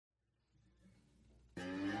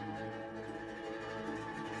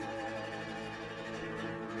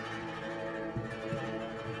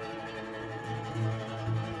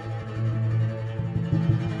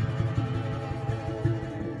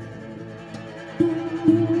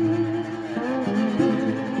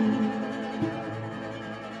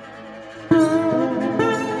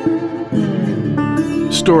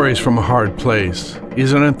Stories from a Hard Place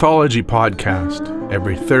is an anthology podcast.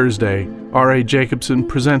 Every Thursday, R.A. Jacobson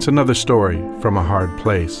presents another story from a hard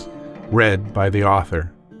place, read by the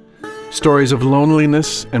author. Stories of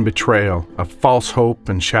loneliness and betrayal, of false hope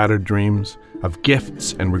and shattered dreams, of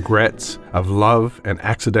gifts and regrets, of love and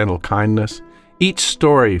accidental kindness. Each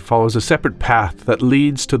story follows a separate path that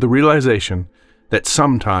leads to the realization that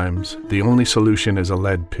sometimes the only solution is a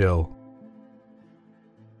lead pill.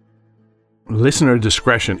 Listener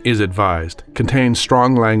discretion is advised. Contains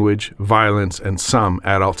strong language, violence, and some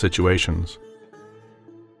adult situations.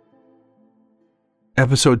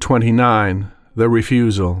 Episode 29, The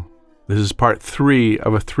Refusal. This is part 3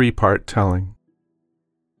 of a 3-part telling.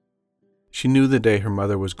 She knew the day her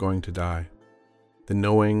mother was going to die. The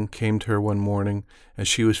knowing came to her one morning as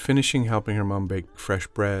she was finishing helping her mom bake fresh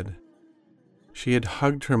bread. She had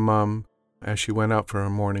hugged her mom as she went out for her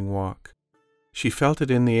morning walk. She felt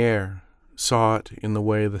it in the air, saw it in the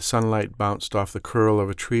way the sunlight bounced off the curl of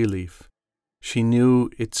a tree leaf. She knew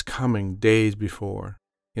its coming days before,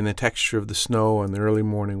 in the texture of the snow on the early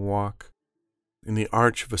morning walk, in the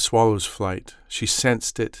arch of a swallow's flight. She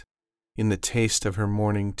sensed it in the taste of her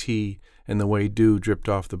morning tea and the way dew dripped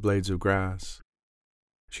off the blades of grass.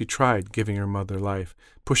 She tried giving her mother life,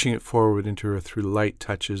 pushing it forward into her through light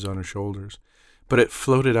touches on her shoulders, but it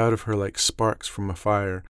floated out of her like sparks from a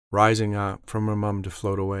fire, rising up from her mum to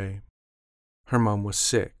float away. Her mum was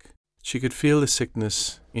sick. She could feel the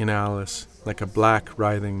sickness in Alice like a black,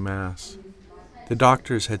 writhing mass. The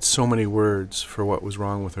doctors had so many words for what was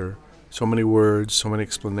wrong with her, so many words, so many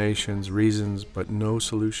explanations, reasons, but no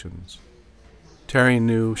solutions. Terry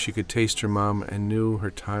knew she could taste her mum and knew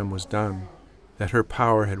her time was done, that her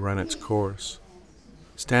power had run its course.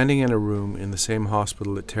 Standing in a room in the same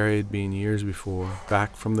hospital that Terry had been years before,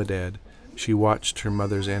 back from the dead, she watched her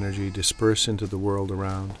mother's energy disperse into the world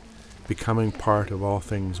around, becoming part of all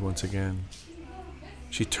things once again.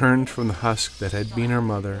 She turned from the husk that had been her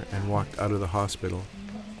mother and walked out of the hospital,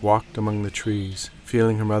 walked among the trees,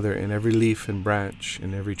 feeling her mother in every leaf and branch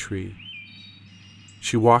in every tree.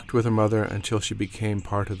 She walked with her mother until she became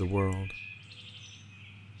part of the world.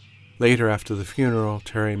 Later, after the funeral,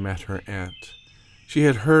 Terry met her aunt. She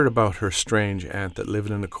had heard about her strange aunt that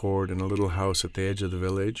lived in a court in a little house at the edge of the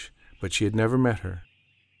village, but she had never met her.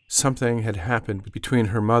 Something had happened between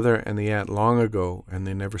her mother and the aunt long ago, and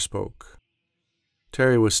they never spoke.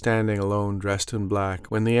 Terry was standing alone, dressed in black,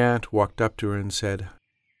 when the aunt walked up to her and said,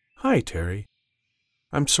 "Hi, Terry.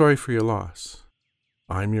 I'm sorry for your loss.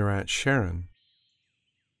 I'm your Aunt Sharon."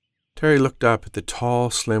 Terry looked up at the tall,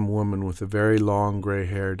 slim woman with the very long gray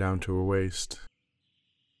hair down to her waist.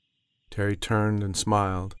 Terry turned and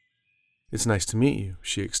smiled. "It's nice to meet you."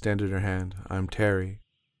 She extended her hand. "I'm Terry."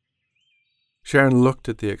 Sharon looked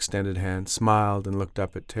at the extended hand, smiled, and looked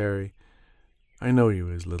up at Terry. "I know you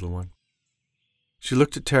is, little one." She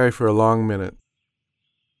looked at Terry for a long minute.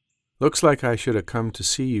 "Looks like I should have come to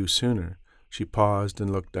see you sooner." She paused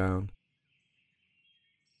and looked down.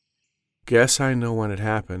 "Guess I know when it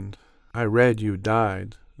happened. I read you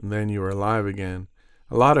died, and then you were alive again.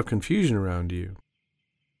 A lot of confusion around you.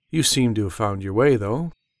 You seem to have found your way,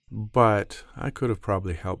 though, but I could have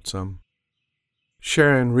probably helped some."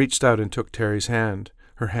 Sharon reached out and took Terry's hand.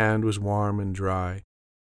 Her hand was warm and dry,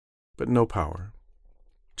 but no power.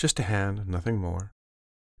 Just a hand, nothing more.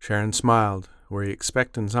 Sharon smiled. "Were you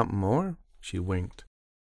expecting something more?" She winked.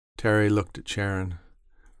 Terry looked at Sharon.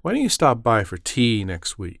 "Why don't you stop by for tea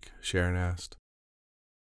next week?" Sharon asked.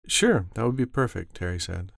 "Sure, that would be perfect," Terry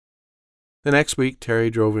said. The next week,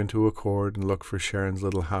 Terry drove into Accord and looked for Sharon's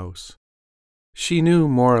little house. She knew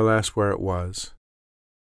more or less where it was.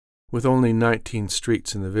 With only 19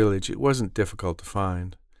 streets in the village, it wasn't difficult to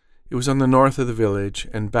find. It was on the north of the village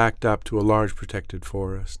and backed up to a large protected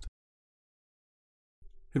forest.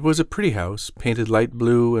 It was a pretty house, painted light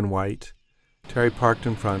blue and white. Terry parked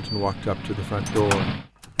in front and walked up to the front door.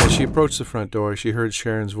 As she approached the front door, she heard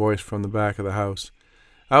Sharon's voice from the back of the house.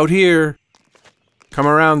 "Out here! Come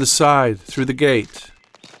around the side, through the gate."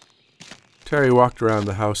 Terry walked around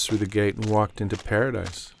the house through the gate and walked into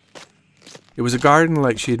paradise. It was a garden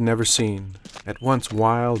like she had never seen, at once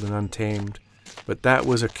wild and untamed, but that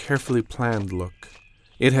was a carefully planned look.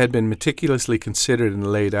 It had been meticulously considered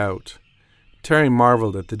and laid out. Terry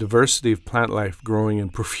marveled at the diversity of plant life growing in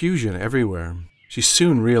profusion everywhere. She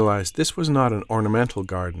soon realized this was not an ornamental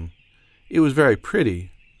garden. It was very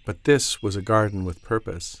pretty, but this was a garden with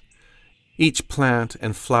purpose. Each plant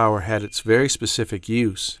and flower had its very specific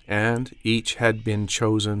use, and each had been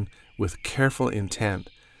chosen with careful intent.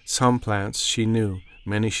 Some plants she knew,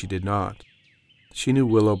 many she did not. She knew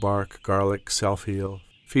willowbark, garlic, self-heal,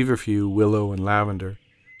 feverfew, willow, and lavender.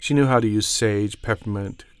 She knew how to use sage,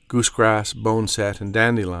 peppermint, goosegrass, boneset, and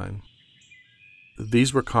dandelion.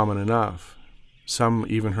 These were common enough. Some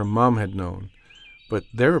even her mum had known, but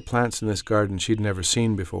there were plants in this garden she'd never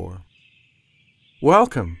seen before.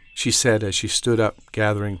 "Welcome," she said as she stood up,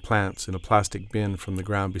 gathering plants in a plastic bin from the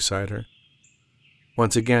ground beside her.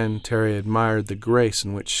 Once again, Terry admired the grace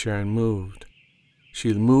in which Sharon moved.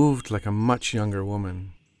 She moved like a much younger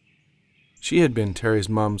woman. She had been Terry's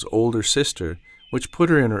mum's older sister, which put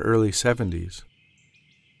her in her early 70s.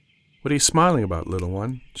 "What are you smiling about, little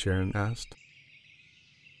one?" Sharon asked.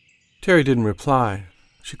 Terry didn't reply.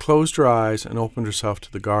 She closed her eyes and opened herself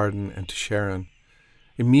to the garden and to Sharon.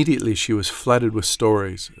 Immediately she was flooded with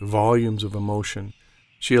stories, volumes of emotion.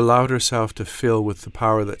 She allowed herself to fill with the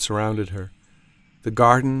power that surrounded her. The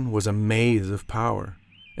garden was a maze of power,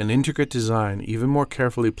 an intricate design even more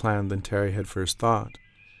carefully planned than Terry had first thought.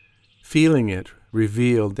 Feeling it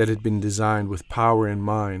revealed that it had been designed with power in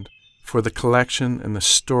mind, for the collection and the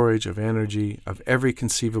storage of energy of every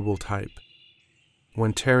conceivable type.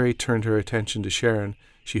 When Terry turned her attention to Sharon,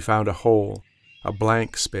 she found a hole, a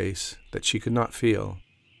blank space that she could not feel.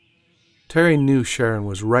 Terry knew Sharon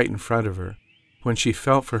was right in front of her. When she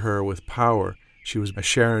felt for her with power, she was a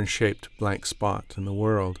Sharon-shaped blank spot in the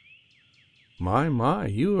world. My,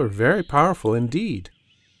 you are very powerful indeed.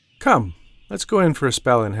 Come, let's go in for a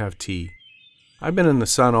spell and have tea. I've been in the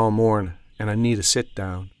sun all morn, and I need a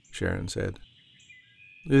sit-down," Sharon said.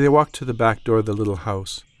 They walked to the back door of the little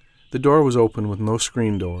house. The door was open with no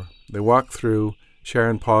screen door. They walked through,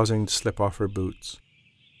 Sharon pausing to slip off her boots.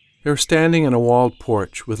 They were standing in a walled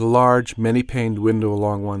porch with a large, many-paned window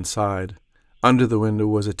along one side. Under the window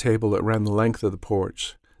was a table that ran the length of the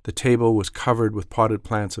porch. The table was covered with potted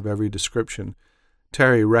plants of every description.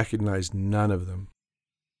 Terry recognized none of them.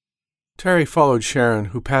 Terry followed Sharon,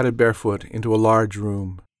 who padded barefoot, into a large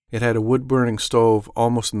room. It had a wood-burning stove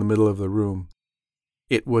almost in the middle of the room.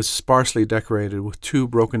 It was sparsely decorated with 2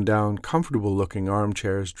 broken-down, comfortable-looking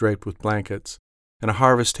armchairs draped with blankets, and a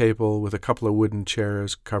harvest table with a couple of wooden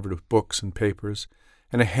chairs covered with books and papers,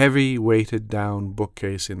 and a heavy, weighted-down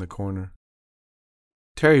bookcase in the corner.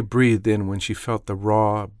 Terry breathed in when she felt the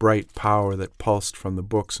raw, bright power that pulsed from the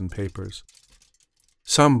books and papers.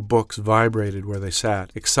 Some books vibrated where they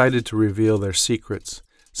sat, excited to reveal their secrets,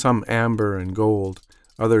 some amber and gold,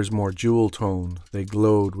 others more jewel-toned. They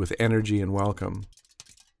glowed with energy and welcome.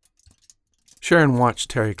 Sharon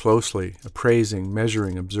watched Terry closely, appraising,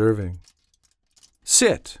 measuring, observing.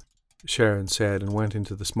 "Sit," Sharon said, and went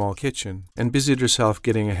into the small kitchen, and busied herself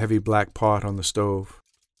getting a heavy black pot on the stove.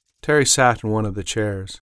 Terry sat in one of the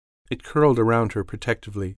chairs. It curled around her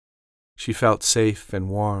protectively. She felt safe and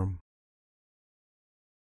warm.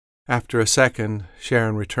 After a second,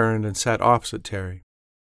 Sharon returned and sat opposite Terry.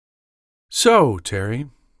 "So,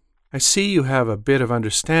 Terry, I see you have a bit of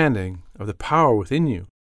understanding of the power within you,"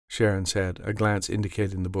 Sharon said, a glance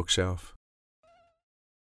indicating the bookshelf.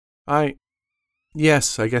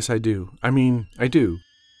 Yes, I guess I do. I do,"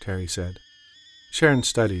 Terry said. Sharon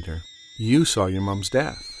studied her. "You saw your mum's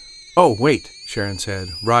death." "Oh, wait," Sharon said,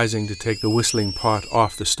 rising to take the whistling pot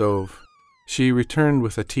off the stove. She returned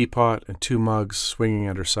with a teapot and 2 mugs swinging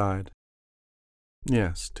at her side.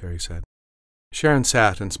 "Yes," Terry said. Sharon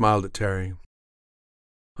sat and smiled at Terry.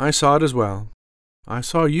 "I saw it as well. I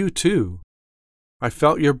saw you, too. I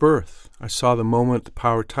felt your birth. I saw the moment the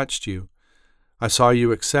power touched you. I saw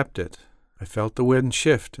you accept it. I felt the wind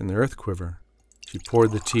shift and the earth quiver." She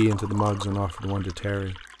poured the tea into the mugs and offered one to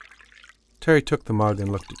Terry. Terry took the mug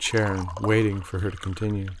and looked at Sharon, waiting for her to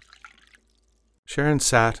continue. Sharon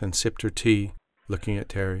sat and sipped her tea, looking at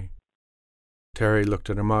Terry. Terry looked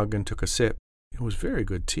at her mug and took a sip. It was very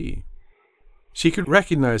good tea. She could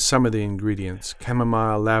recognize some of the ingredients: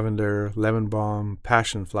 chamomile, lavender, lemon balm,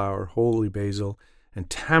 passion flower, holy basil, and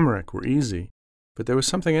tamarack were easy, but there was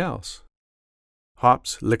something else.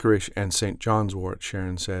 "Hops, licorice, and St. John's wort,"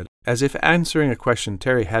 Sharon said, as if answering a question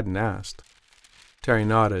Terry hadn't asked. Terry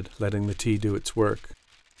nodded, letting the tea do its work.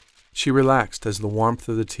 She relaxed as the warmth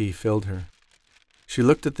of the tea filled her. She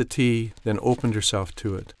looked at the tea, then opened herself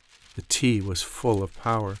to it. The tea was full of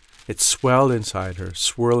power. It swelled inside her,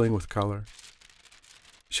 swirling with color.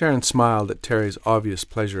 Sharon smiled at Terry's obvious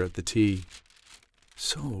pleasure at the tea.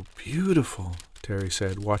 "So beautiful," Terry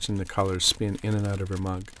said, watching the colors spin in and out of her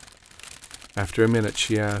mug. After a minute,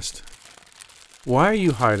 she asked, "Why are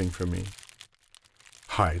you hiding from me?"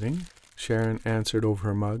 "Hiding?" Sharon answered over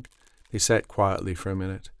her mug. They sat quietly for a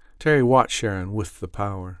minute. Terry watched Sharon with the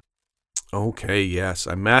power. "Okay, yes,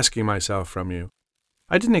 I'm masking myself from you.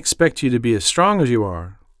 I didn't expect you to be as strong as you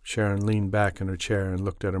are." Sharon leaned back in her chair and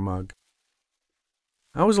looked at her mug.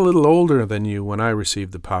 "I was a little older than you when I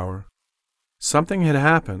received the power. Something had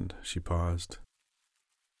happened, she paused.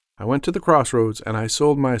 I went to the crossroads and I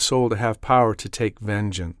sold my soul to have power to take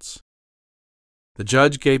vengeance. The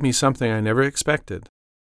judge gave me something I never expected.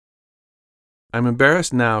 I'm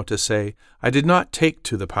embarrassed now to say I did not take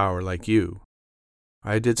to the power like you.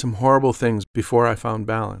 I did some horrible things before I found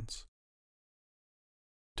balance.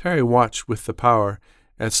 Terry watched with the power,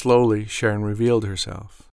 and slowly Sharon revealed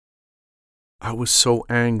herself. I was so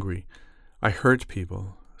angry. I hurt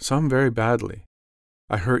people, some very badly.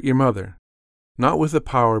 I hurt your mother, not with the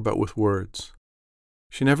power but with words.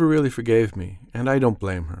 She never really forgave me, and I don't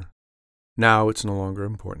blame her. Now it's no longer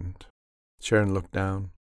important. Sharon looked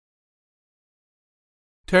down.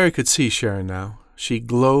 Terry could see Sharon now. She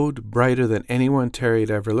glowed brighter than anyone Terry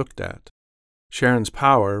had ever looked at. Sharon's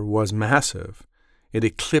power was massive. It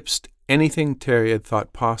eclipsed anything Terry had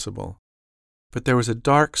thought possible. But there was a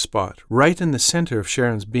dark spot right in the center of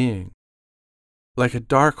Sharon's being, like a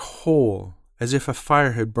dark hole, as if a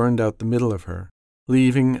fire had burned out the middle of her,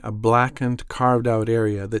 leaving a blackened, carved-out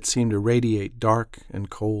area that seemed to radiate dark and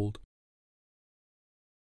cold.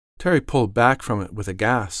 Terry pulled back from it with a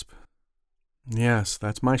gasp. Yes,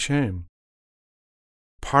 that's my shame.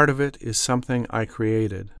 Part of it is something I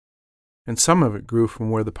created, and some of it grew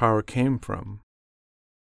from where the power came from.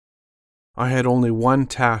 I had only one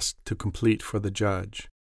task to complete for the judge,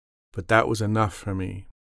 but that was enough for me.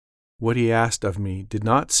 What he asked of me did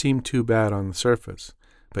not seem too bad on the surface,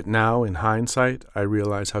 but now, in hindsight, I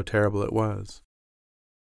realize how terrible it was.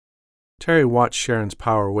 Terry watched Sharon's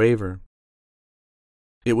power waver.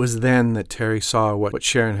 It was then that Terry saw what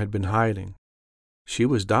Sharon had been hiding. She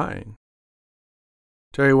was dying.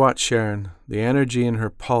 Terry watched Sharon. The energy in her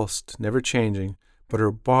pulsed, never changing, but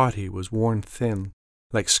her body was worn thin,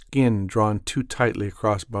 like skin drawn too tightly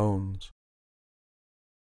across bones.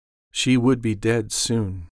 She would be dead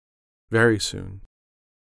soon, very soon.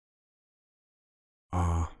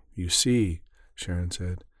 Ah, you see, Sharon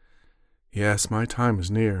said. Yes, my time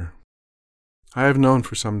is near. I have known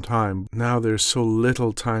for some time. Now there is so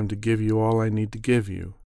little time to give you all I need to give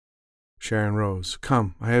you. Sharon rose.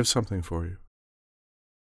 Come, I have something for you.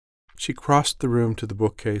 She crossed the room to the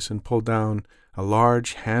bookcase and pulled down a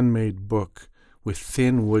large handmade book with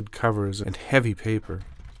thin wood covers and heavy paper.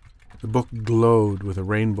 The book glowed with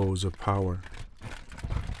rainbows of power.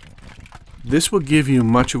 This will give you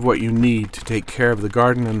much of what you need to take care of the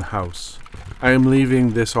garden and the house. I am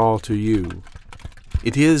leaving this all to you.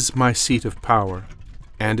 It is my seat of power,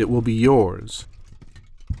 and it will be yours.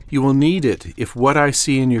 You will need it if what I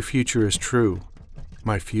see in your future is true.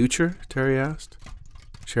 My future? Terry asked.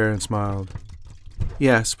 Sharon smiled.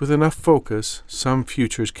 Yes, with enough focus, some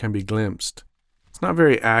futures can be glimpsed. It's not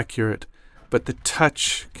very accurate, but the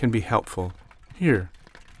touch can be helpful. Here.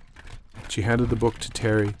 She handed the book to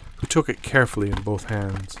Terry, who took it carefully in both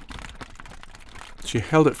hands. She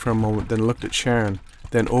held it for a moment, then looked at Sharon,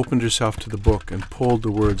 then opened herself to the book and pulled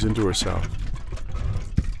the words into herself.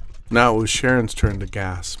 Now it was Sharon's turn to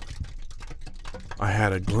gasp. I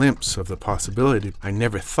had a glimpse of the possibility. I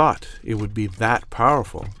never thought it would be that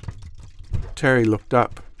powerful. Terry looked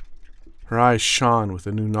up. Her eyes shone with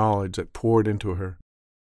a new knowledge that poured into her.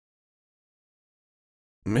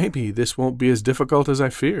 Maybe this won't be as difficult as I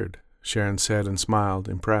feared, Sharon said and smiled,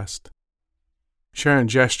 impressed. Sharon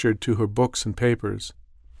gestured to her books and papers.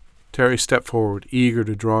 Terry stepped forward, eager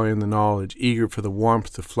to draw in the knowledge, eager for the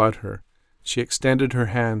warmth to flood her. She extended her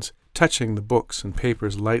hands, touching the books and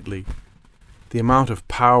papers lightly. The amount of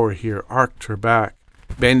power here arced her back,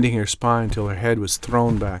 bending her spine till her head was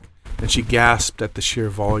thrown back, and she gasped at the sheer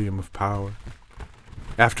volume of power.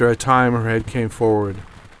 After a time her head came forward.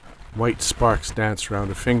 White sparks danced around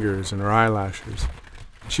her fingers and her eyelashes.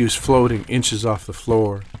 She was floating inches off the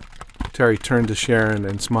floor. Terry turned to Sharon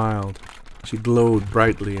and smiled. She glowed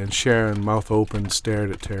brightly, and Sharon, mouth open, stared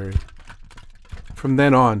at Terry. From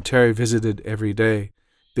then on, Terry visited every day.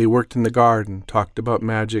 They worked in the garden, talked about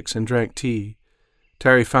magics, and drank tea.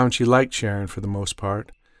 Terry found she liked Sharon for the most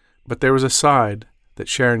part, but there was a side that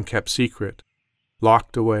Sharon kept secret,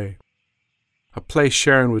 locked away. A place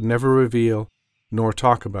Sharon would never reveal nor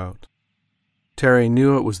talk about. Terry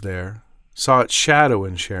knew it was there, saw its shadow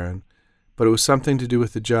in Sharon, but it was something to do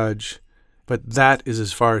with the judge, but that is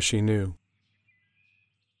as far as she knew.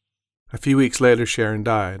 A few weeks later, Sharon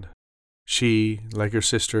died. She, like her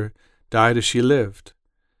sister, died as she lived.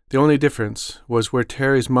 The only difference was where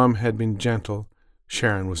Terry's mum had been gentle,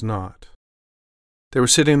 Sharon was not. They were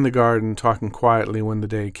sitting in the garden, talking quietly when the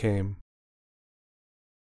day came.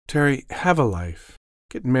 Terry, have a life.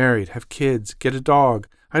 Get married, have kids, get a dog.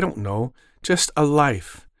 I don't know. Just a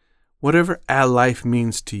life. Whatever a life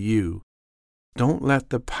means to you. Don't let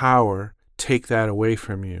the power take that away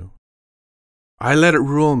from you. I let it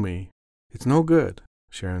rule me. It's no good,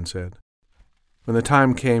 Sharon said. When the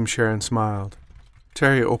time came, Sharon smiled.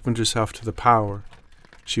 Terry opened herself to the power.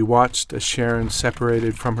 She watched as Sharon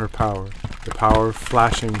separated from her power, the power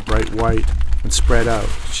flashing bright white and spread out.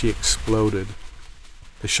 She exploded.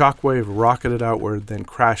 The shockwave rocketed outward, then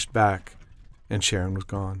crashed back, and Sharon was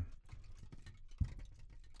gone.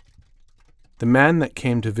 The man that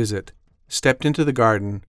came to visit stepped into the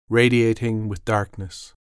garden, radiating with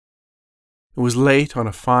darkness. It was late on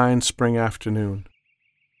a fine spring afternoon.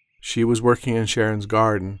 She was working in Sharon's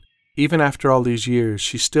garden. Even after all these years,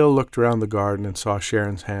 she still looked around the garden and saw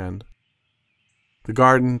Sharon's hand. The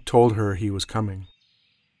garden told her he was coming.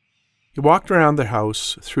 He walked around the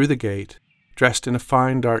house, through the gate, dressed in a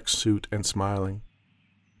fine dark suit and smiling.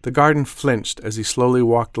 The garden flinched as he slowly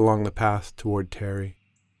walked along the path toward Terry.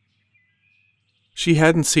 She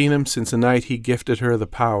hadn't seen him since the night he gifted her the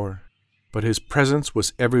power, but his presence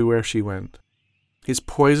was everywhere she went. His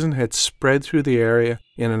poison had spread through the area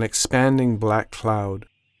in an expanding black cloud.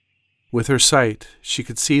 With her sight, she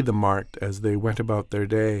could see the marked as they went about their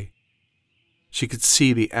day. She could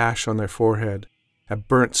see the ash on their forehead, a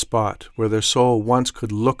burnt spot where their soul once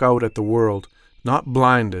could look out at the world, not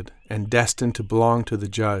blinded and destined to belong to the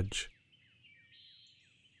judge.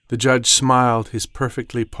 The judge smiled his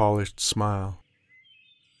perfectly polished smile.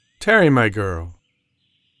 Terry, my girl,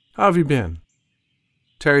 how have you been?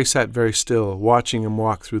 Terry sat very still, watching him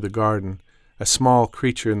walk through the garden, a small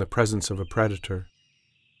creature in the presence of a predator.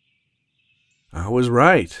 I was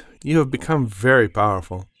right. You have become very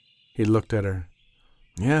powerful. He looked at her.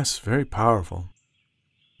 Yes, very powerful.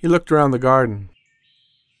 He looked around the garden.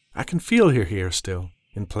 I can feel her here still,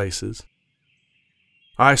 in places.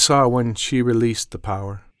 I saw when she released the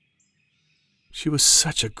power. She was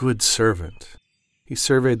such a good servant. He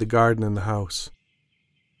surveyed the garden and the house.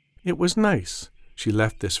 It was nice. She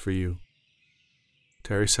left this for you.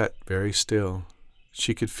 Terry sat very still.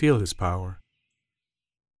 She could feel his power.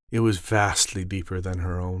 It was vastly deeper than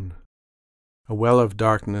her own. A well of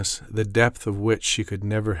darkness, the depth of which she could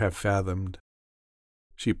never have fathomed.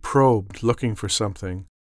 She probed, looking for something.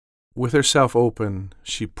 With herself open,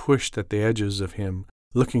 she pushed at the edges of him,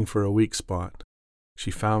 looking for a weak spot.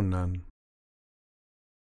 She found none.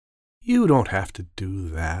 You don't have to do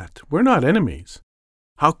that. We're not enemies.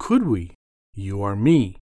 How could we? You are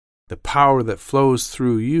me. The power that flows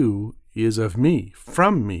through you is of me,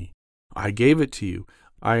 from me. I gave it to you.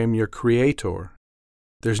 I am your creator.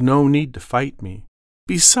 There's no need to fight me.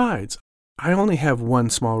 Besides, I only have one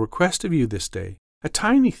small request of you this day, a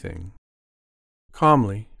tiny thing.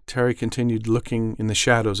 Calmly, Terry continued looking in the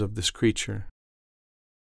shadows of this creature.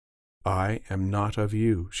 I am not of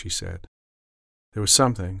you, she said. There was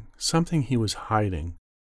something he was hiding.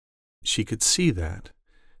 She could see that.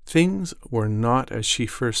 Things were not as she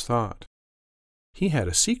first thought. He had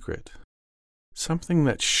a secret. Something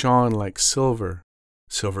that shone like silver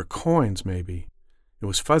coins, maybe. It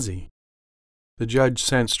was fuzzy. The judge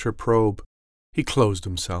sensed her probe. He closed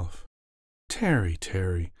himself. Terry,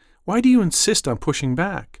 why do you insist on pushing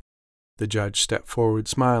back? The judge stepped forward,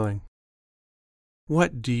 smiling.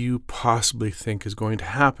 What do you possibly think is going to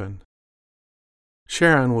happen?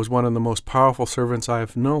 Sharon was one of the most powerful servants I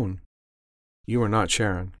have known. You are not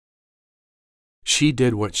Sharon. She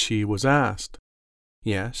did what she was asked.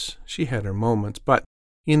 Yes, she had her moments, but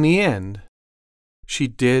in the end, she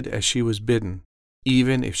did as she was bidden,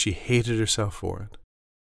 even if she hated herself for it.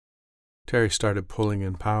 Terry started pulling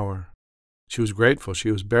in power. She was grateful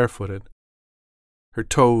she was barefooted. Her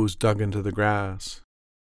toes dug into the grass.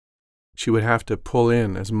 She would have to pull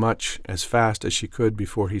in as much as fast as she could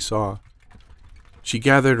before he saw. She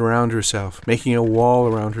gathered around herself, making a wall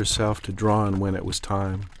around herself to draw on when it was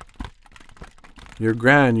time. Your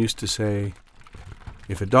gran used to say,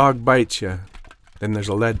 if a dog bites you, then there's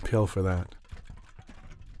a lead pill for that.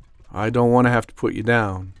 I don't want to have to put you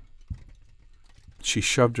down. She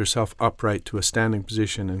shoved herself upright to a standing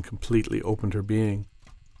position and completely opened her being.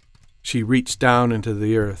 She reached down into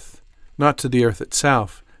the earth, not to the earth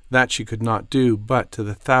itself, that she could not do, but to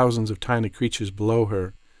the thousands of tiny creatures below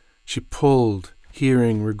her. She pulled,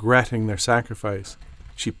 hearing, regretting their sacrifice.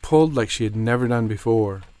 She pulled like she had never done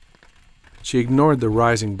before. She ignored the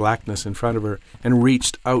rising blackness in front of her and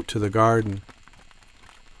reached out to the garden.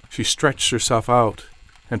 She stretched herself out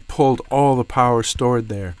and pulled all the power stored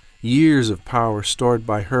there, years of power stored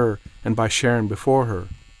by her and by Sharon before her.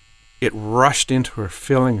 It rushed into her,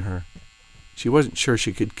 filling her. She wasn't sure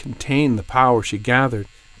she could contain the power she gathered,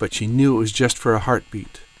 but she knew it was just for a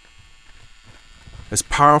heartbeat. As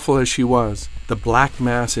powerful as she was, the black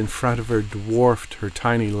mass in front of her dwarfed her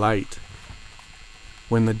tiny light.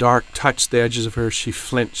 When the dark touched the edges of her, she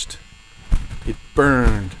flinched. It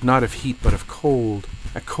burned, not of heat but of cold,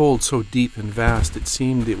 a cold so deep and vast it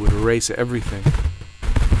seemed it would erase everything.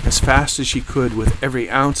 As fast as she could, with every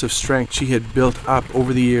ounce of strength she had built up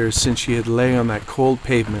over the years since she had lay on that cold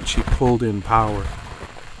pavement, she pulled in power.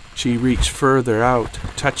 She reached further out,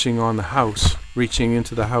 touching on the house, reaching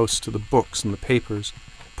into the house to the books and the papers,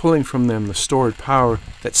 pulling from them the stored power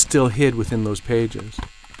that still hid within those pages.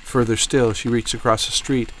 Further still, she reached across the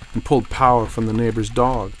street and pulled power from the neighbor's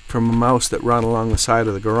dog, from a mouse that ran along the side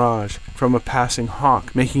of the garage, from a passing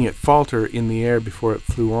hawk, making it falter in the air before it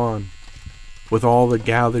flew on. With all the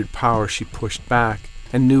gathered power she pushed back,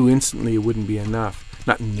 and knew instantly it wouldn't be enough,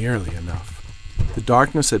 not nearly enough. The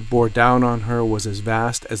darkness that bore down on her was as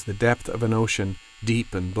vast as the depth of an ocean,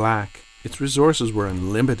 deep and black. Its resources were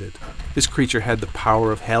unlimited. This creature had the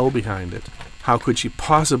power of hell behind it. How could she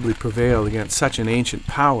possibly prevail against such an ancient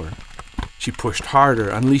power? She pushed harder,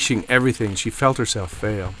 unleashing everything. She felt herself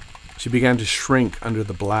fail. She began to shrink under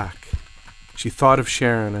the black. She thought of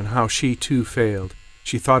Sharon and how she too failed.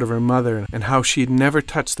 She thought of her mother and how she had never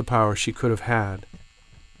touched the power she could have had.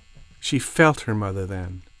 She felt her mother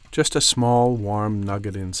then, just a small, warm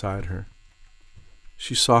nugget inside her.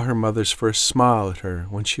 She saw her mother's first smile at her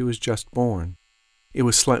when she was just born. It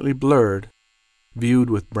was slightly blurred, viewed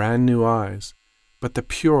with brand new eyes, but the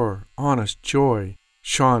pure, honest joy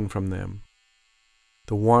shone from them.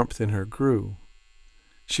 The warmth in her grew.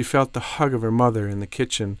 She felt the hug of her mother in the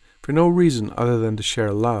kitchen for no reason other than to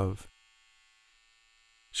share love.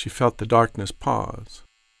 She felt the darkness pause.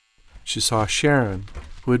 She saw Sharon,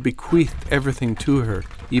 who had bequeathed everything to her,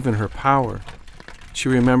 even her power. She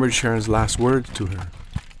remembered Sharon's last words to her.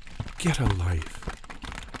 "Get a life."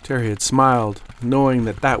 Terry had smiled, knowing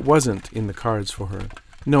that that wasn't in the cards for her,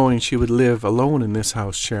 knowing she would live alone in this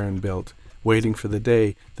house Sharon built, waiting for the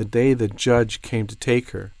day the judge came to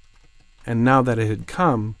take her. And now that it had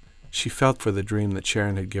come, she felt for the dream that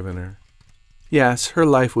Sharon had given her. Yes, her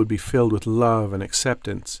life would be filled with love and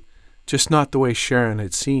acceptance, just not the way Sharon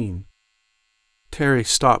had seen. Terry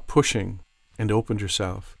stopped pushing and opened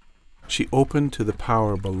herself. She opened to the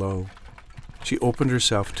power below. She opened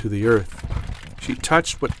herself to the earth. She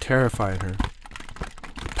touched what terrified her.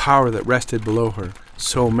 The power that rested below her,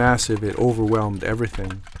 so massive it overwhelmed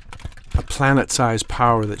everything. A planet-sized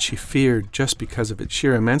power that she feared just because of its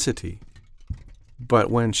sheer immensity. But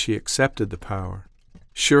when she accepted the power,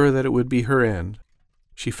 sure that it would be her end,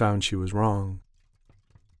 she found she was wrong.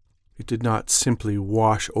 It did not simply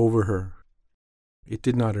wash over her. It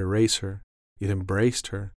did not erase her. It embraced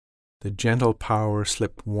her. The gentle power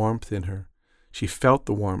slipped warmth in her. She felt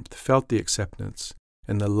the warmth, felt the acceptance,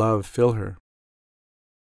 and the love fill her.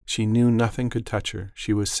 She knew nothing could touch her.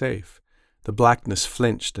 She was safe. The blackness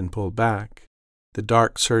flinched and pulled back. The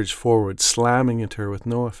dark surged forward, slamming into her with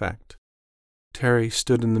no effect. Terry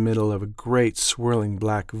stood in the middle of a great swirling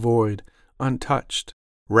black void, untouched,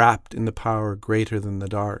 wrapped in the power greater than the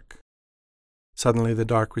dark. Suddenly the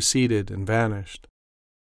dark receded and vanished.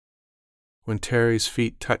 When Terry's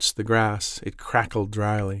feet touched the grass, it crackled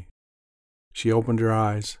dryly. She opened her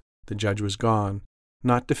eyes. The judge was gone,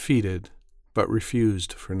 not defeated, but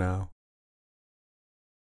refused for now.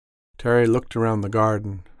 Terry looked around the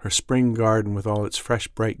garden. Her spring garden, with all its fresh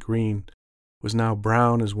bright green, was now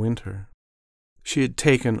brown as winter. She had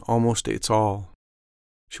taken almost its all.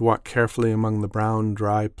 She walked carefully among the brown,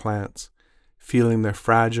 dry plants, feeling their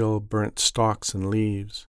fragile, burnt stalks and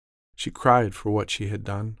leaves. She cried for what she had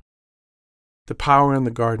done. The power in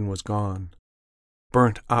the garden was gone,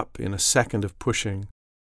 burnt up in a second of pushing.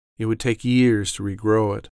 It would take years to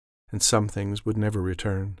regrow it, and some things would never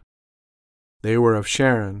return. They were of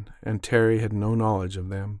Sharon, and Terry had no knowledge of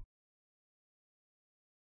them.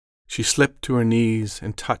 She slipped to her knees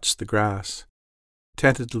and touched the grass.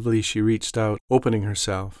 Tentatively she reached out, opening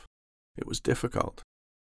herself. It was difficult.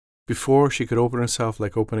 Before she could open herself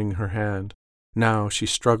like opening her hand. Now she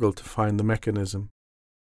struggled to find the mechanism.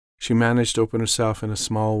 She managed to open herself in a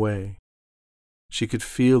small way. She could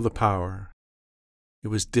feel the power. It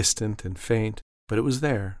was distant and faint, but it was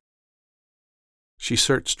there. She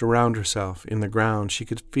searched around herself in the ground. She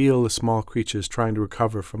could feel the small creatures trying to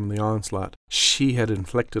recover from the onslaught she had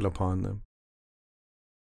inflicted upon them.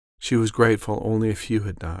 She was grateful only a few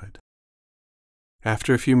had died.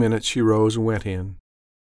 After a few minutes she rose and went in.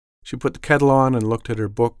 She put the kettle on and looked at her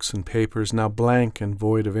books and papers, now blank and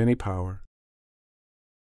void of any power.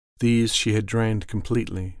 These she had drained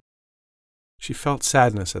completely. She felt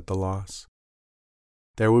sadness at the loss.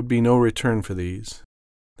 There would be no return for these.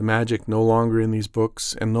 The magic no longer in these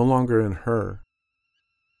books, and no longer in her.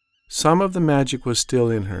 Some of the magic was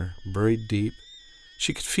still in her, buried deep.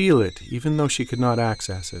 She could feel it, even though she could not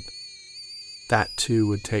access it. That, too,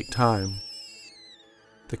 would take time.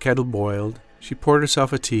 The kettle boiled. She poured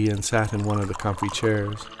herself a tea and sat in one of the comfy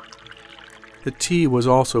chairs. The tea was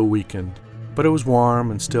also weakened, but it was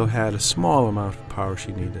warm and still had a small amount of power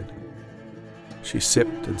she needed. She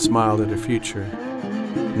sipped and smiled at her future,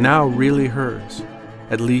 now really hers,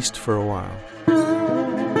 at least for a while.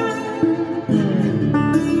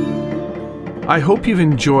 I hope you've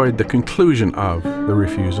enjoyed the conclusion of The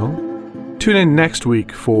Refusal. Tune in next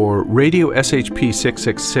week for Radio SHP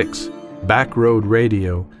 666, Backroad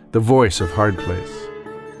Radio, the voice of Hard Place.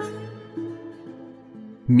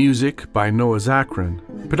 Music by Noah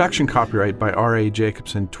Zachrin. Production copyright by R.A.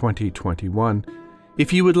 Jacobson 2021.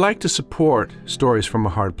 If you would like to support Stories from a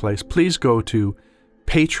Hard Place, please go to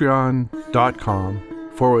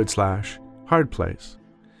patreon.com/hardplace.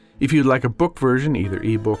 If you'd like a book version, either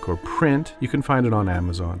ebook or print, you can find it on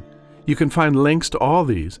Amazon. You can find links to all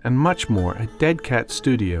these and much more at Dead Cat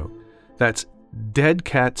Studio. That's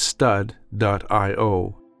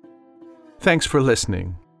deadcatstud.io. Thanks for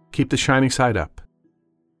listening. Keep the shining side up.